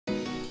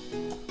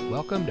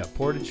Welcome to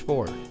Portage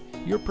Ford,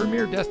 your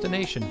premier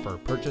destination for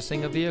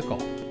purchasing a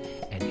vehicle.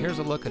 And here's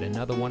a look at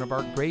another one of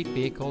our great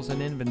vehicles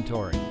in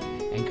inventory,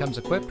 and comes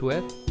equipped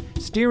with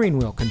steering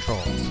wheel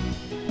controls,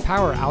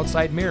 power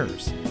outside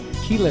mirrors,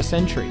 keyless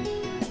entry,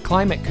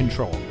 climate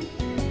control,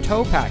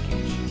 tow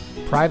package,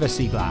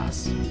 privacy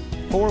glass,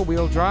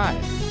 four-wheel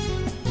drive,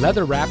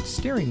 leather-wrapped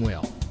steering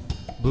wheel,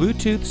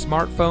 Bluetooth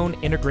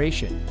smartphone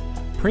integration,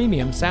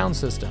 premium sound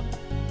system.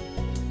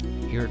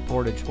 Here at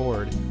Portage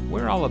Ford,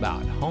 we're all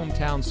about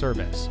hometown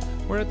service,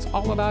 where it's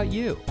all about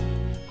you.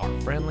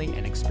 Our friendly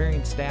and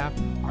experienced staff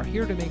are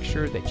here to make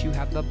sure that you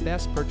have the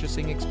best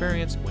purchasing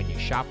experience when you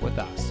shop with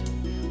us.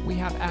 We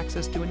have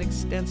access to an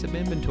extensive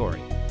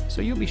inventory,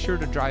 so you'll be sure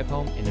to drive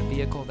home in a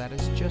vehicle that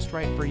is just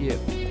right for you.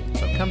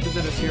 So come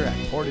visit us here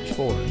at Portage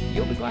Ford.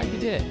 You'll be glad you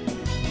did.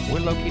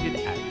 We're located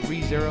at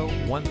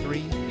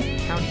 3013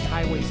 County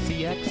Hwy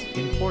CX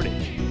in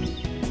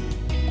Portage.